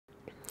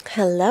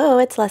Hello,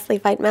 it's Leslie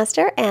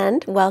Fightmaster,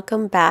 and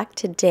welcome back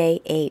to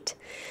day 8.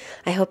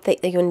 I hope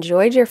that you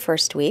enjoyed your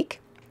first week.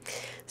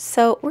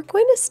 So we're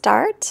going to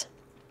start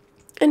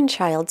in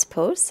child's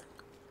pose.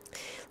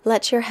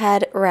 Let your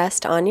head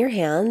rest on your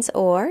hands,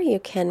 or you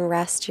can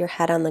rest your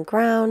head on the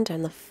ground,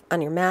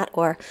 on your mat,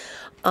 or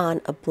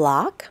on a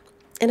block.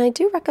 And I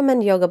do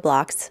recommend yoga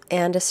blocks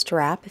and a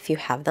strap if you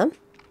have them.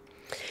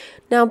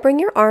 Now bring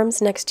your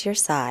arms next to your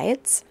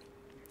sides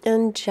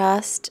and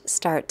just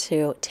start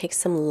to take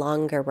some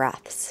longer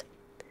breaths.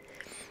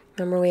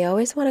 Remember, we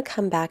always want to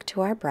come back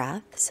to our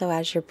breath. So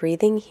as you're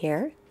breathing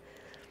here,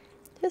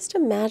 just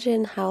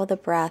imagine how the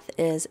breath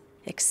is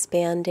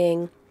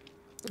expanding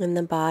in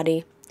the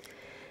body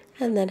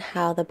and then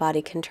how the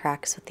body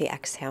contracts with the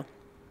exhale.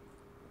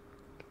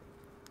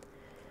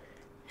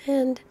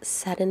 And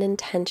set an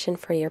intention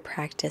for your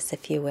practice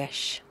if you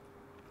wish.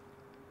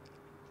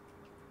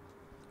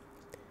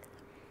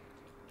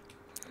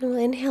 We'll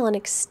inhale and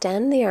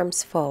extend the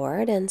arms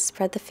forward and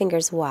spread the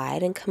fingers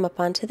wide and come up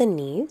onto the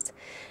knees.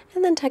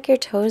 And then tuck your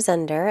toes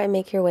under and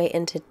make your way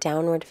into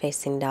downward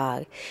facing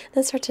dog.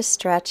 Then start to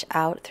stretch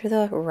out through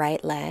the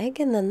right leg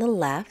and then the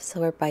left, so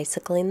we're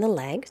bicycling the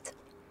legs.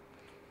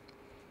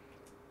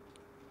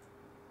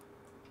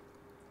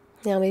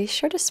 Now be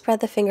sure to spread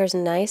the fingers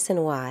nice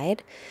and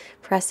wide,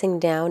 pressing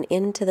down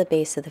into the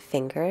base of the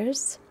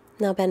fingers.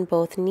 Now bend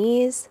both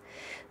knees,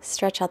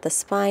 stretch out the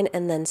spine,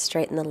 and then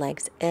straighten the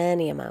legs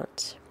any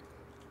amount.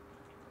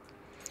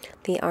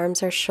 The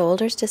arms are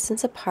shoulders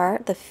distance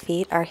apart, the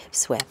feet are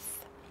hips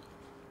width.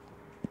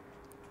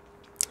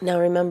 Now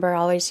remember,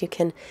 always you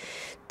can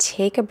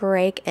take a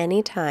break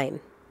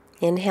anytime.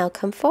 Inhale,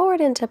 come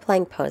forward into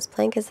plank pose.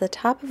 Plank is the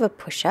top of a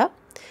push-up.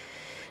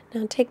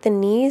 Now take the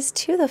knees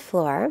to the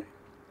floor.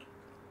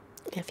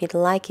 If you'd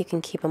like, you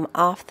can keep them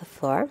off the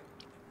floor.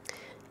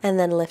 And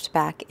then lift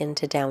back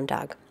into down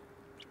dog.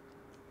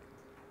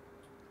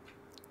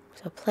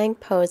 So plank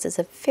pose is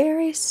a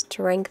very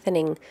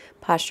strengthening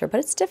posture,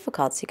 but it's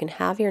difficult, so you can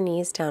have your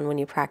knees down when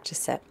you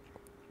practice it.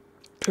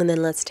 And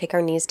then let's take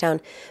our knees down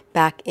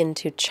back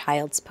into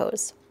child's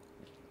pose.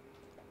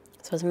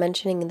 So I was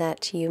mentioning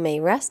that you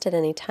may rest at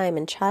any time,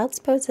 and child's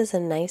pose is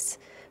a nice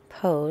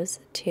pose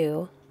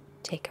to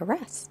take a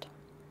rest.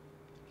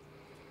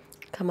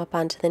 Come up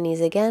onto the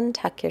knees again,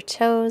 tuck your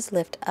toes,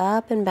 lift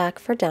up and back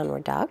for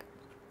downward dog.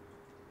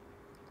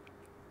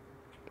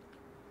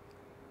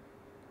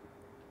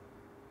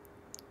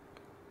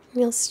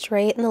 You'll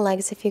straighten the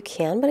legs if you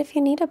can, but if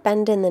you need a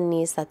bend in the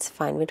knees, that's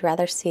fine. We'd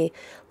rather see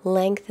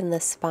length in the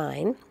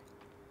spine.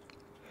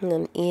 And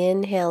then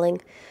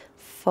inhaling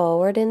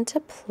forward into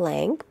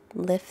plank,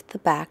 lift the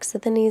backs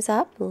of the knees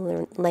up,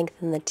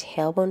 lengthen the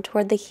tailbone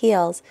toward the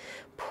heels,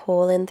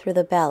 pull in through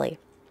the belly.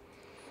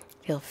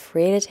 Feel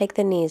free to take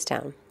the knees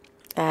down.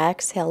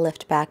 Exhale,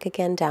 lift back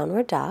again,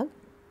 downward dog.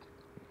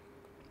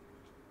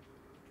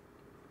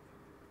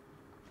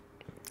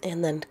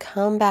 And then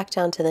come back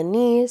down to the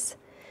knees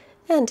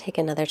and take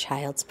another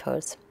child's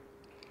pose.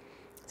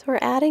 So we're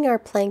adding our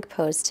plank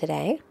pose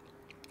today.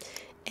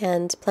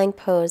 And plank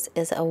pose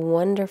is a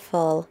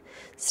wonderful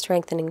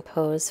strengthening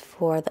pose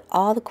for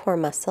all the core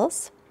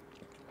muscles.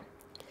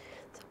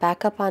 So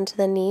back up onto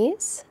the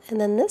knees, and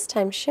then this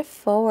time shift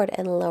forward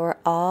and lower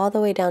all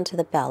the way down to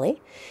the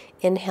belly.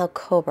 Inhale,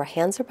 cobra.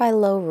 Hands are by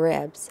low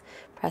ribs.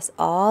 Press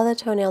all the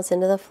toenails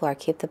into the floor.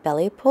 Keep the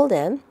belly pulled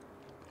in.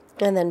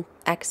 And then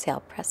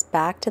exhale, press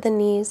back to the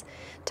knees,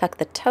 tuck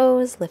the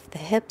toes, lift the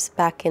hips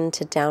back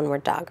into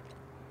downward dog.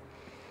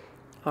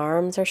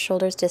 Arms are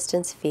shoulders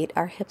distance, feet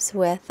are hips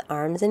width,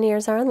 arms and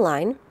ears are in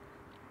line.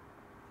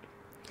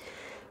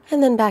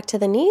 And then back to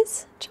the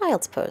knees,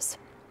 child's pose.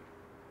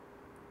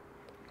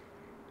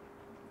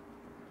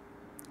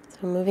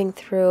 So moving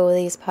through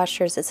these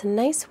postures, it's a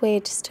nice way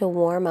just to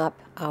warm up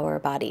our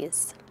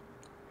bodies.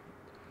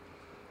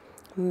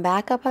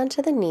 Back up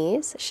onto the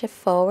knees, shift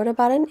forward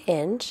about an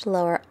inch,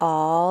 lower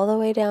all the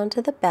way down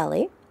to the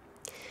belly,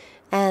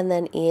 and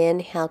then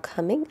inhale,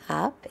 coming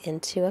up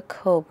into a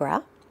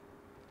cobra.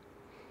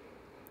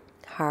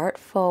 Heart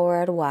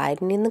forward,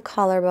 widening the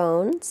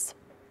collarbones.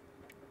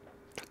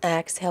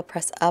 Exhale,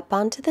 press up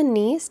onto the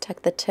knees,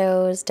 tuck the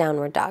toes,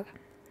 downward dog.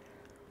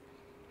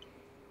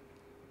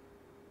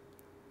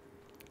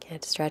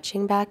 Good,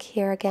 stretching back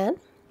here again.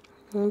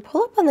 And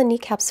pull up on the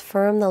kneecaps,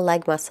 firm the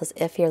leg muscles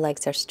if your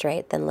legs are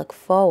straight. Then look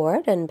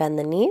forward and bend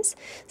the knees.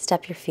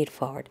 Step your feet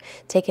forward.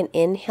 Take an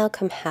inhale,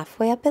 come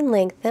halfway up and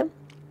lengthen.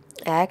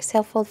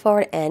 Exhale, fold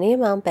forward any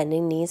amount,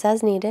 bending knees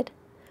as needed.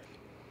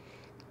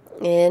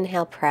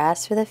 Inhale,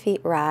 press through the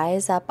feet,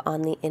 rise up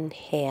on the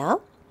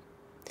inhale.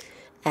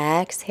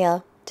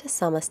 Exhale to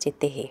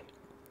Samastitihi.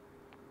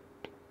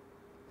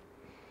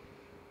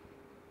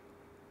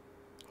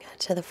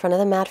 To the front of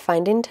the mat,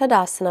 finding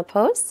Tadasana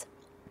pose.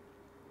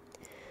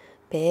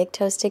 Big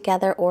toes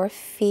together or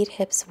feet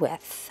hips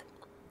width.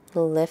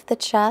 Lift the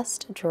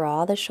chest,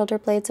 draw the shoulder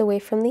blades away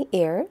from the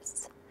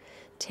ears.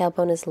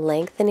 Tailbone is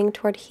lengthening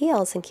toward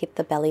heels and keep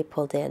the belly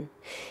pulled in.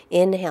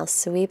 Inhale,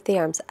 sweep the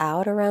arms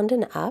out, around,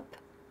 and up.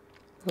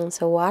 And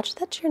so watch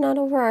that you're not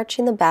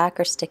overarching the back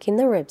or sticking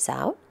the ribs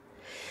out.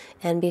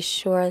 And be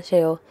sure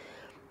to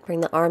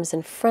bring the arms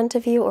in front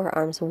of you or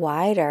arms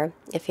wider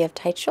if you have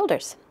tight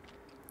shoulders.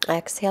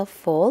 Exhale,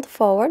 fold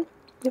forward.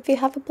 If you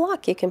have a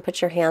block, you can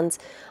put your hands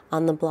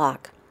on the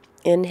block.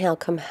 Inhale,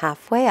 come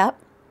halfway up.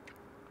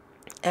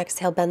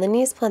 Exhale, bend the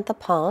knees, plant the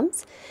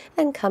palms,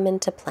 and come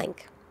into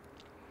plank.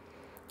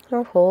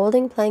 We're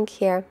holding plank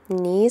here.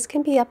 Knees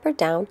can be up or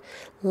down.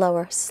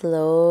 Lower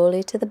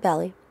slowly to the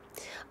belly.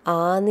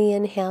 On the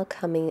inhale,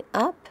 coming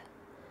up.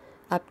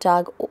 Up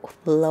dog,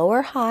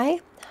 lower high.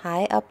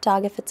 High up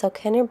dog if it's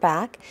okay on your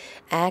back.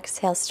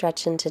 Exhale,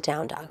 stretch into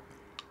down dog.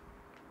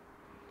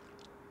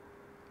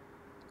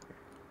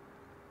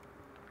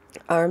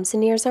 Arms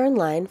and ears are in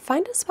line.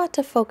 Find a spot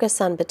to focus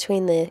on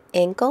between the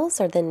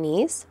ankles or the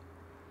knees.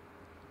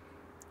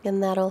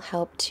 And that'll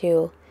help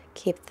to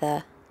keep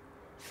the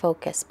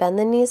focus. Bend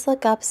the knees,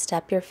 look up,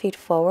 step your feet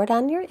forward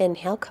on your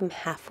inhale, come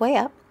halfway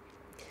up.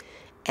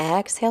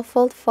 Exhale,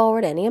 fold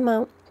forward any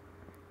amount.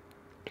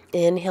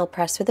 Inhale,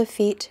 press through the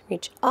feet,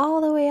 reach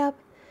all the way up.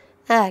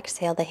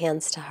 Exhale, the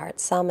hands to heart,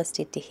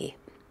 Samastitihi.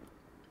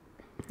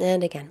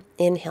 And again,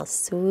 inhale,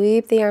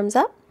 sweep the arms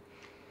up.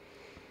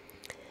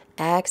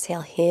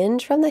 Exhale,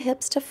 hinge from the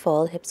hips to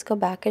fold. Hips go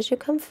back as you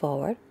come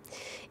forward.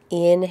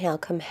 Inhale,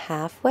 come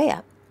halfway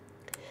up.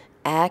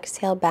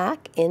 Exhale,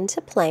 back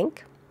into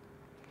plank.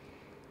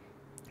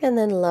 And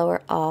then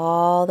lower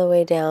all the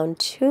way down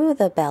to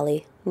the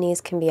belly. Knees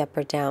can be up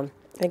or down.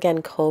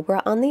 Again,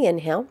 cobra on the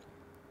inhale.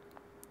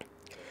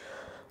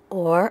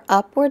 Or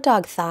upward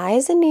dog.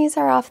 Thighs and knees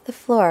are off the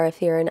floor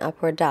if you're in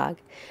upward dog.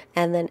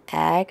 And then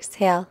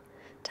exhale,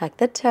 tuck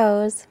the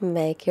toes,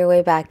 make your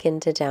way back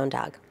into down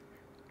dog.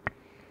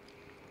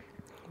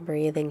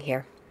 Breathing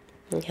here.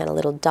 We had a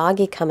little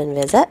doggy come and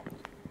visit.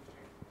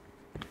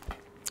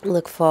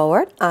 Look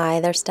forward,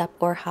 either step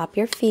or hop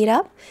your feet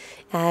up.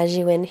 As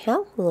you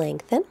inhale,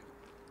 lengthen.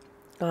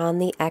 On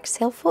the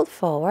exhale, fold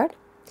forward.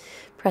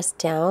 Press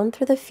down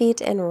through the feet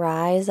and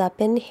rise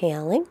up,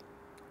 inhaling.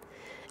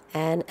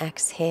 And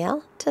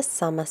exhale to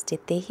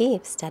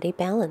Samastitihi, steady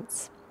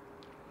balance.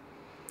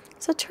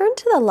 So turn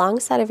to the long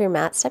side of your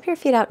mat. Step your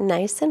feet out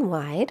nice and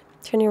wide.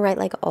 Turn your right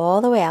leg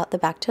all the way out, the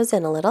back toes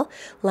in a little.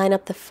 Line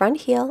up the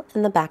front heel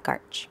and the back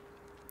arch.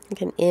 You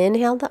can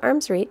inhale, the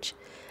arms reach.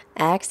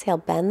 Exhale,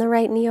 bend the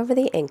right knee over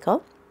the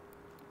ankle.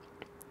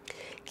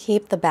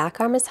 Keep the back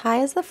arm as high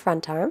as the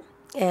front arm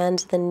and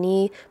the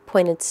knee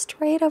pointed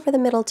straight over the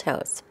middle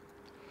toes.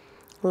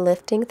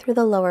 Lifting through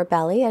the lower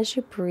belly as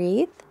you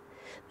breathe.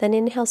 Then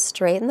inhale,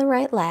 straighten the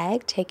right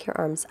leg, take your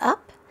arms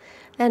up.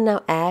 And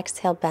now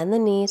exhale, bend the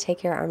knee,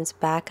 take your arms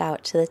back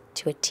out to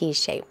a T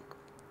shape.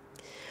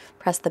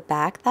 Press the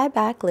back thigh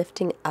back,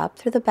 lifting up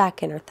through the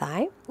back inner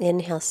thigh.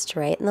 Inhale,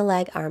 straighten the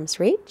leg, arms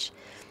reach.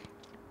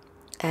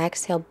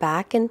 Exhale,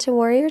 back into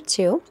warrior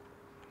two.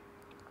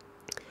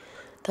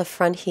 The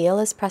front heel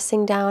is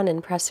pressing down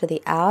and press through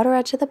the outer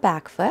edge of the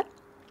back foot.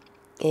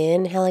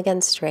 Inhale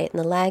again, straighten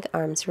the leg,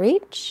 arms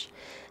reach.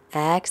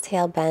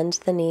 Exhale, bend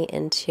the knee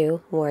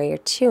into warrior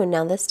two.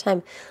 Now this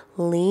time,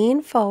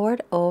 lean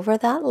forward over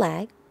that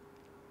leg.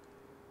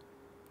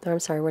 Oh, I'm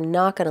sorry, we're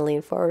not going to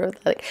lean forward over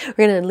that leg.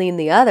 We're going to lean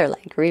the other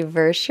leg.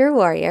 Reverse your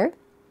warrior.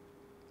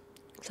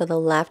 So the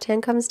left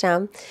hand comes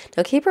down.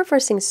 Now keep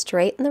reversing,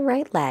 straighten the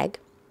right leg.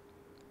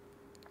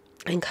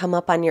 And come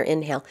up on your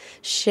inhale.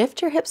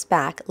 Shift your hips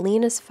back.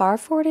 Lean as far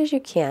forward as you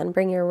can.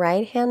 Bring your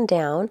right hand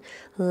down,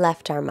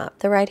 left arm up.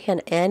 The right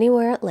hand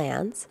anywhere it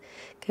lands.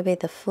 Could be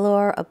the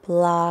floor, a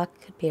block,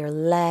 could be your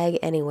leg,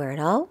 anywhere at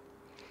all.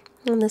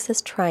 And this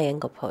is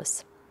triangle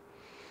pose.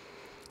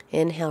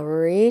 Inhale,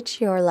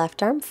 reach your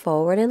left arm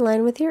forward in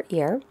line with your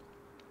ear.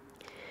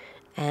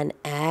 And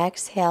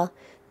exhale,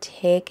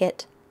 take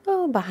it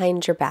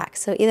behind your back.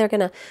 So either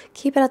going to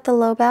keep it at the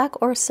low back,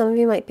 or some of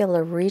you might be able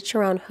to reach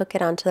around, hook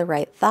it onto the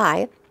right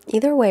thigh.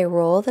 Either way,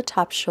 roll the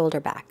top shoulder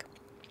back.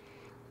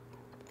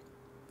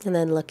 And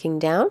then looking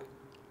down,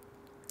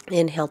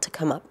 inhale to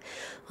come up.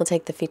 We'll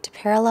take the feet to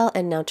parallel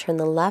and now turn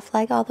the left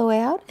leg all the way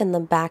out and the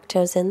back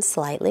toes in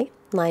slightly.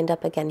 Lined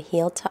up again,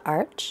 heel to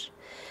arch.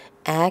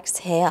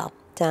 Exhale,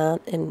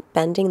 down and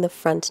bending the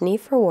front knee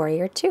for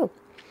warrior two.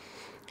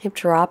 Keep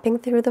dropping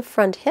through the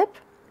front hip.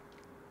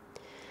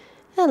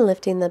 And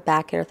lifting the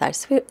back inner thigh.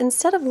 So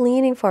instead of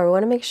leaning forward, we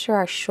want to make sure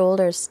our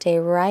shoulders stay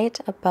right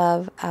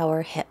above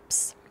our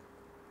hips.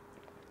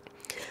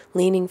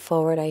 Leaning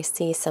forward, I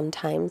see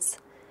sometimes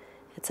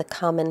it's a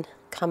common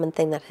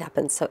thing that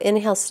happens. So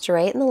inhale,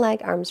 straighten the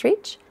leg, arms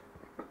reach.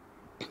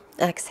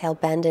 Exhale,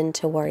 bend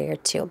into warrior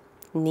two.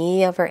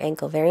 Knee over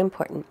ankle, very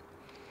important.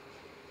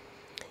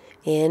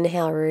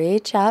 Inhale,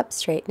 reach up,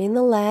 straightening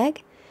the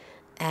leg.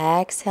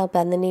 Exhale,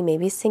 bend the knee,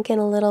 maybe sink in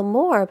a little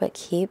more, but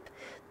keep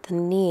the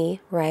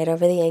knee right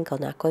over the ankle,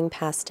 not going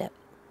past it.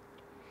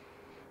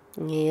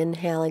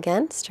 Inhale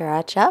again,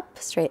 stretch up,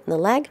 straighten the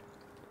leg.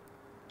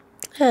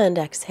 And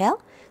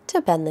exhale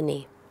to bend the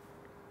knee.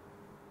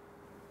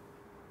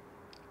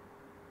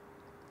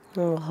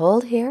 And we'll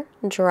hold here,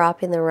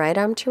 dropping the right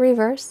arm to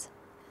reverse.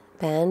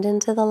 Bend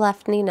into the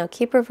left knee. Now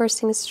keep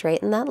reversing,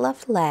 straighten that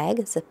left leg.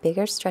 It's a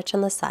bigger stretch on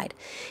the side.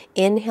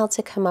 Inhale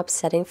to come up,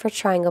 setting for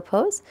triangle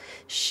pose.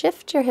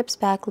 Shift your hips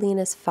back, lean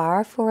as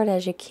far forward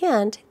as you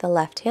can. Take the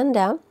left hand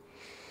down,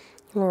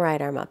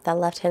 right arm up. That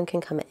left hand can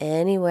come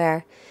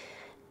anywhere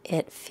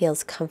it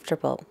feels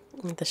comfortable.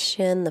 The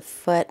shin, the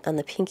foot, on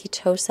the pinky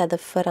toe side, the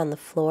foot on the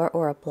floor,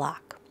 or a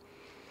block.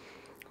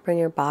 Bring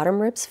your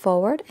bottom ribs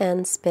forward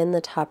and spin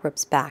the top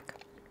ribs back.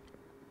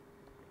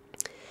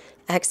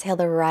 Exhale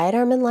the right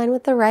arm in line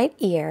with the right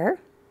ear.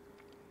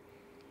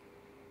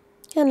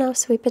 And now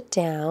sweep it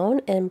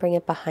down and bring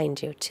it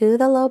behind you to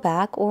the low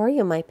back, or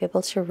you might be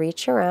able to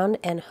reach around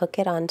and hook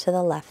it onto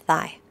the left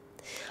thigh.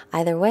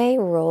 Either way,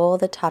 roll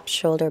the top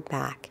shoulder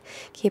back.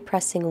 Keep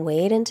pressing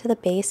weight into the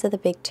base of the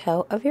big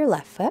toe of your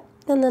left foot,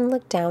 and then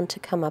look down to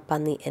come up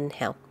on the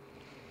inhale.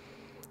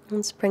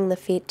 Let's bring the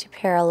feet to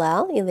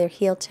parallel, either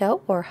heel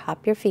toe or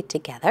hop your feet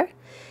together,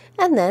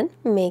 and then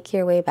make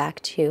your way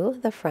back to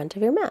the front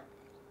of your mat.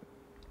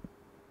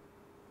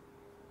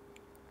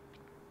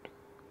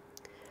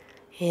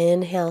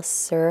 Inhale,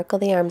 circle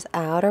the arms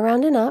out,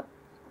 around, and up.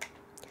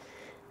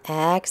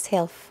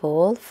 Exhale,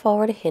 fold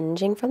forward,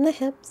 hinging from the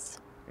hips.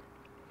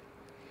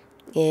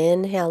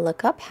 Inhale,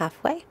 look up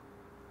halfway.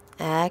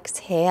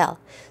 Exhale,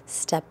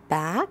 step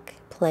back,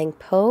 plank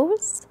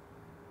pose.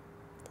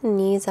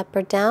 Knees up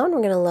or down. We're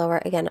going to lower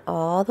again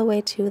all the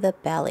way to the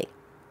belly.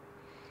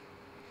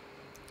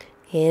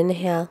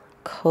 Inhale,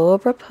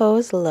 cobra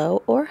pose,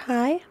 low or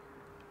high.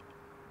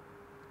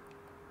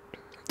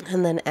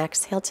 And then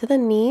exhale to the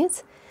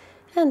knees.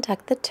 And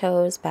tuck the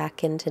toes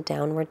back into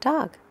downward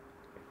dog.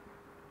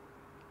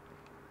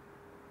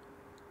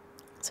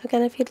 So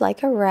again, if you'd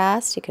like a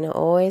rest, you can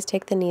always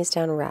take the knees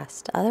down,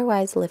 rest.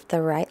 Otherwise, lift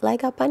the right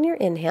leg up on your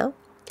inhale.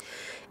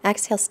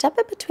 Exhale, step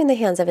it between the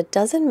hands. If it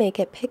doesn't make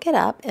it, pick it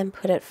up and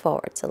put it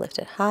forward. So lift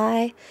it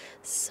high,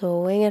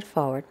 swing it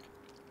forward.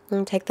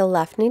 And take the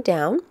left knee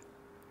down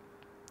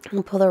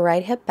and pull the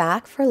right hip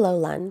back for low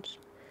lunge.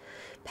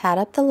 Pat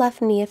up the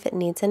left knee if it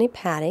needs any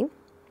padding.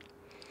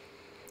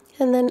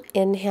 And then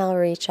inhale,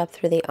 reach up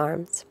through the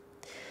arms.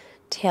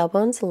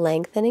 Tailbones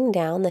lengthening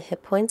down, the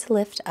hip points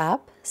lift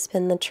up,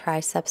 spin the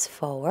triceps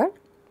forward.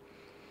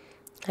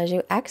 As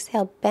you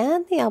exhale,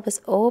 bend the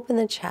elbows, open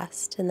the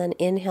chest, and then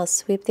inhale,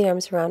 sweep the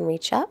arms around,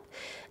 reach up.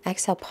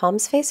 Exhale,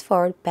 palms face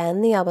forward,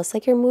 bend the elbows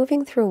like you're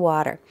moving through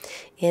water.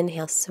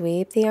 Inhale,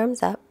 sweep the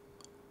arms up,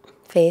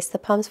 face the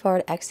palms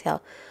forward.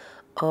 Exhale,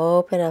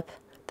 open up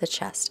the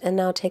chest. And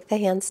now take the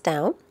hands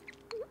down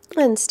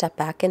and step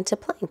back into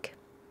plank.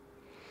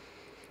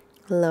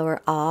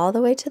 Lower all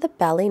the way to the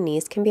belly.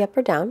 Knees can be up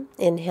or down.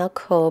 Inhale,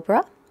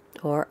 cobra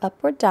or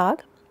upward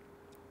dog.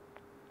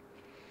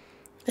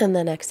 And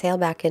then exhale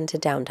back into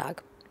down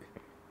dog.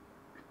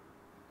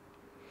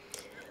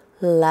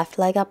 Left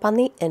leg up on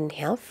the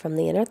inhale. From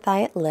the inner thigh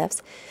it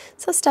lifts.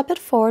 So step it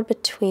forward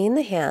between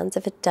the hands.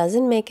 If it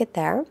doesn't make it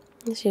there,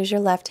 just use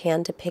your left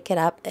hand to pick it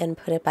up and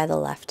put it by the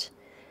left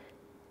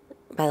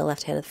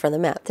hand for the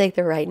mat. Take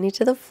the right knee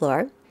to the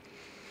floor.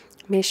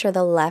 Make sure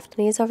the left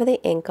knee is over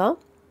the ankle.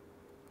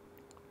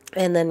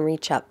 And then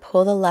reach up.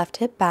 Pull the left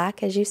hip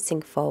back as you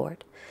sink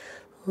forward.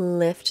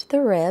 Lift the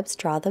ribs,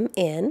 draw them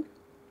in.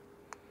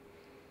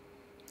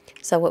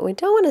 So what we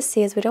don't want to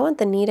see is we don't want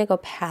the knee to go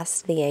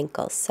past the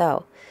ankle.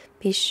 So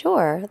be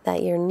sure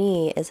that your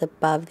knee is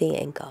above the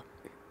ankle.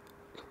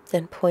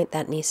 Then point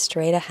that knee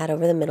straight ahead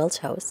over the middle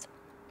toes.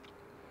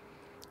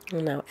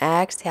 And now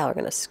exhale. We're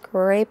going to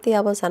scrape the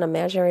elbows on a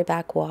imaginary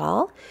back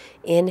wall.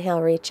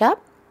 Inhale, reach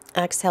up.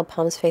 Exhale,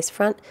 palms face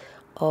front.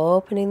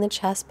 Opening the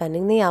chest,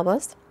 bending the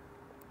elbows.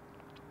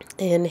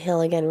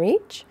 Inhale again,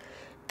 reach.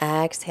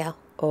 Exhale,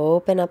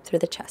 open up through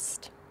the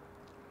chest.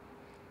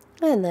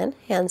 And then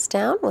hands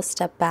down, we'll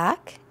step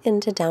back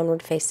into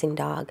downward facing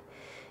dog.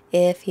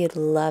 If you'd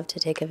love to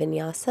take a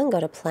vinyasa, go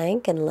to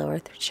plank and lower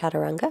through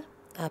chaturanga.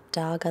 Up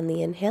dog on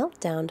the inhale,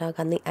 down dog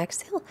on the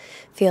exhale.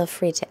 Feel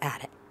free to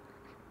add it.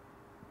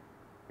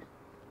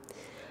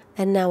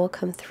 And now we'll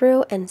come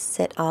through and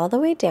sit all the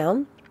way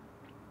down.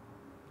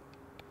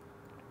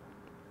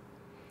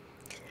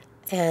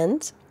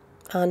 And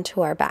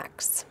onto our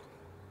backs.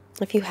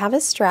 If you have a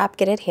strap,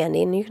 get it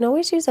handy, and you can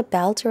always use a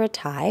belt or a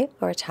tie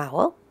or a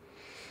towel.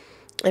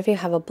 If you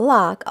have a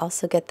block,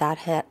 also get that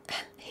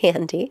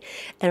handy.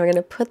 And we're going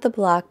to put the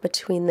block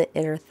between the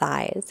inner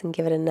thighs and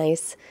give it a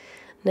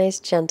nice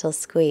gentle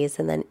squeeze.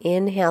 And then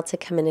inhale to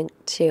come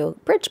into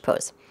bridge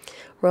pose.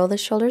 Roll the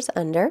shoulders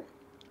under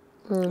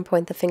and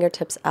point the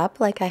fingertips up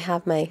like I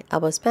have my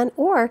elbows bent,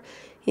 or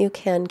you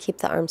can keep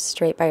the arms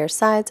straight by your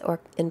sides or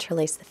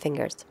interlace the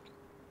fingers.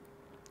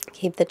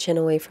 Keep the chin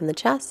away from the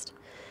chest.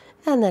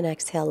 And then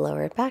exhale,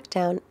 lower it back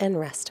down and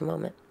rest a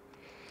moment.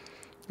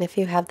 If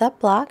you have that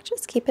block,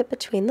 just keep it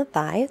between the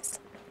thighs.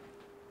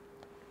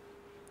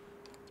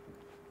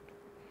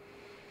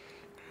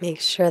 Make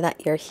sure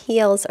that your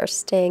heels are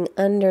staying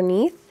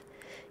underneath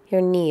your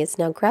knees.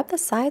 Now grab the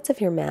sides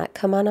of your mat,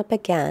 come on up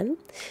again,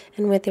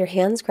 and with your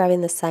hands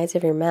grabbing the sides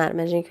of your mat,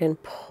 imagine you can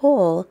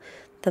pull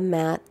the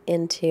mat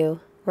into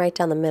right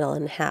down the middle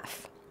in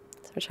half.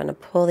 So we're trying to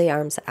pull the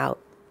arms out.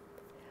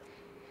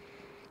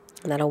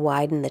 And that'll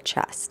widen the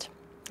chest.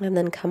 And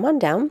then come on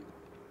down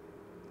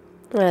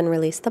and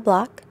release the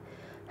block,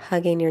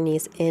 hugging your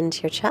knees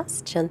into your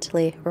chest.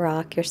 Gently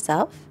rock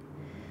yourself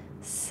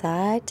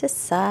side to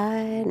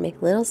side.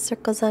 Make little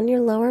circles on your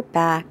lower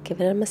back.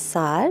 Give it a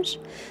massage.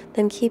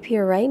 Then keep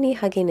your right knee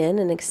hugging in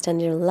and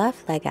extend your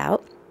left leg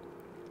out.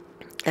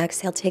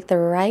 Exhale, take the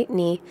right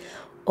knee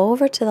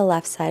over to the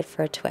left side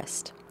for a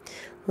twist.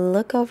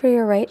 Look over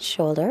your right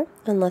shoulder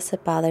unless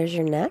it bothers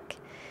your neck.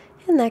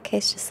 In that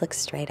case, just look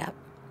straight up.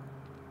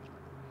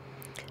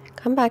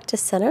 Come back to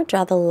center,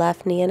 draw the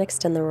left knee and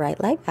extend the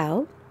right leg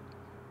out.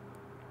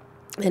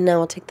 And now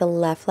we'll take the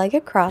left leg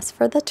across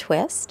for the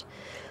twist.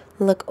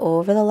 Look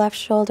over the left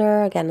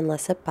shoulder, again,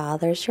 unless it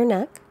bothers your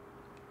neck.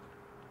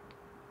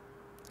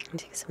 And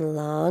take some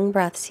long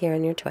breaths here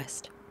in your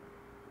twist.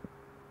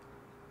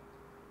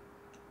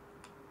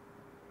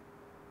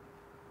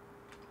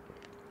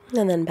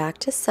 And then back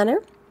to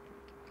center.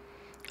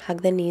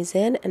 Hug the knees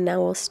in, and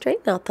now we'll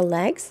straighten out the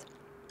legs,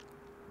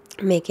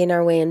 making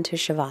our way into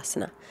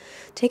Shavasana.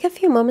 Take a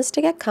few moments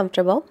to get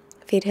comfortable.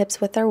 Feet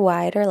hips width are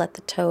wider. Let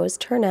the toes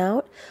turn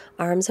out.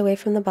 Arms away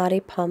from the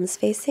body, palms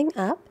facing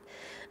up.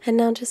 And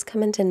now just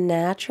come into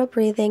natural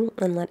breathing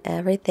and let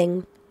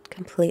everything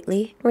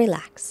completely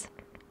relax.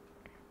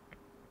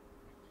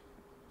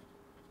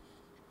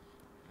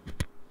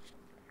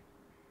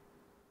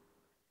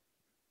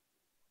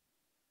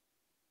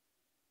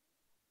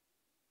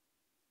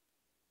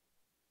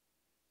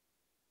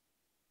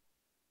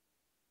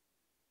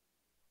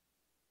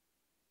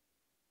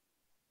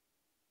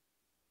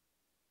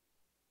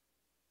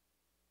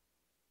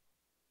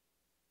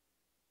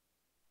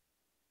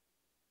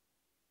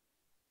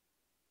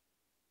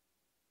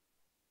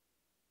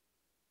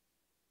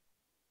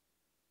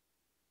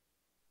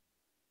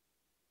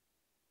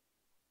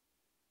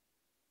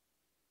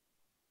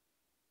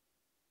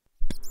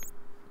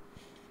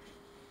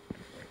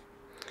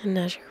 And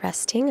as you're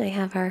resting, I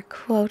have our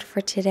quote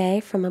for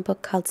today from a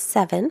book called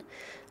 7,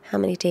 How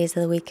Many Days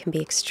of the Week Can Be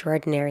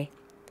Extraordinary.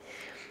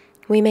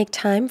 We make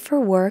time for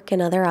work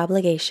and other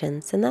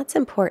obligations, and that's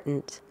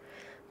important.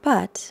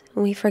 But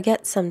we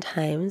forget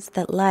sometimes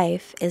that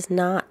life is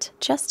not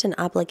just an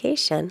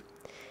obligation,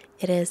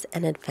 it is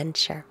an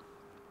adventure.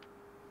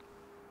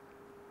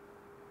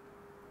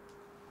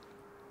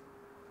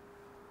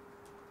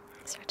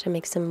 Start to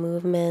make some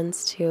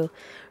movements to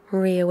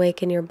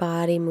reawaken your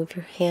body. Move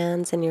your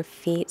hands and your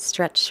feet.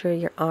 Stretch through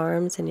your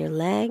arms and your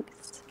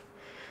legs.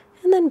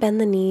 And then bend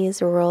the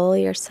knees. Roll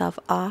yourself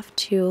off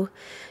to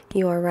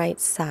your right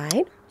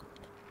side.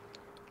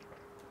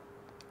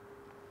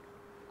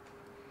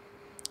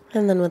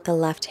 And then with the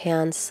left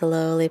hand,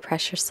 slowly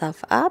press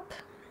yourself up.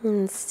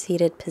 In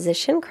seated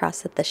position,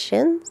 cross at the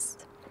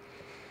shins.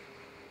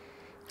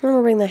 And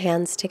we'll bring the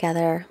hands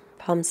together,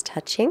 palms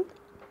touching.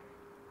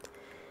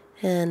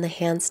 And the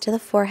hands to the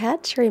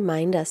forehead to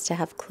remind us to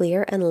have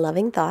clear and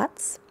loving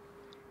thoughts.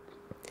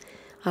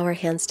 Our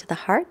hands to the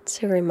heart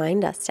to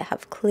remind us to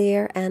have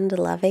clear and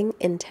loving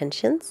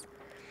intentions.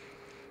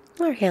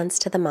 Our hands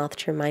to the mouth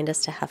to remind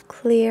us to have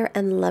clear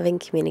and loving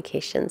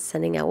communications,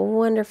 sending out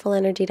wonderful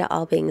energy to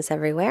all beings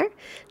everywhere.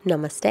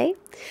 Namaste.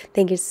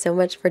 Thank you so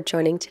much for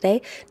joining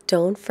today.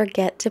 Don't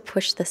forget to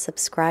push the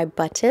subscribe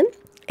button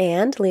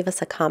and leave us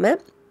a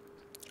comment.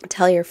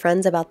 Tell your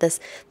friends about this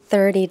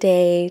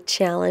 30-day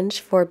challenge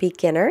for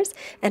beginners.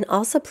 And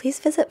also please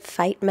visit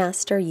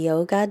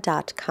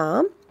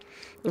fightmasteryoga.com.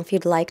 If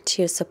you'd like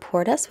to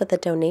support us with a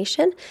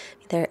donation,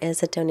 there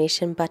is a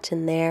donation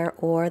button there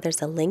or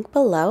there's a link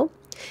below.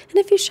 And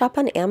if you shop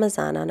on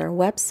Amazon, on our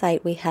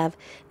website, we have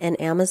an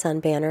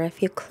Amazon banner.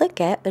 If you click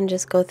it and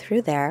just go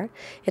through there,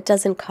 it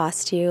doesn't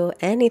cost you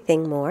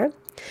anything more,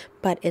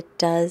 but it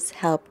does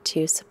help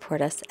to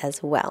support us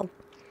as well.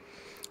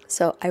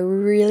 So I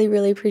really,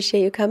 really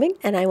appreciate you coming,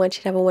 and I want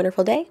you to have a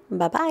wonderful day.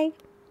 Bye-bye.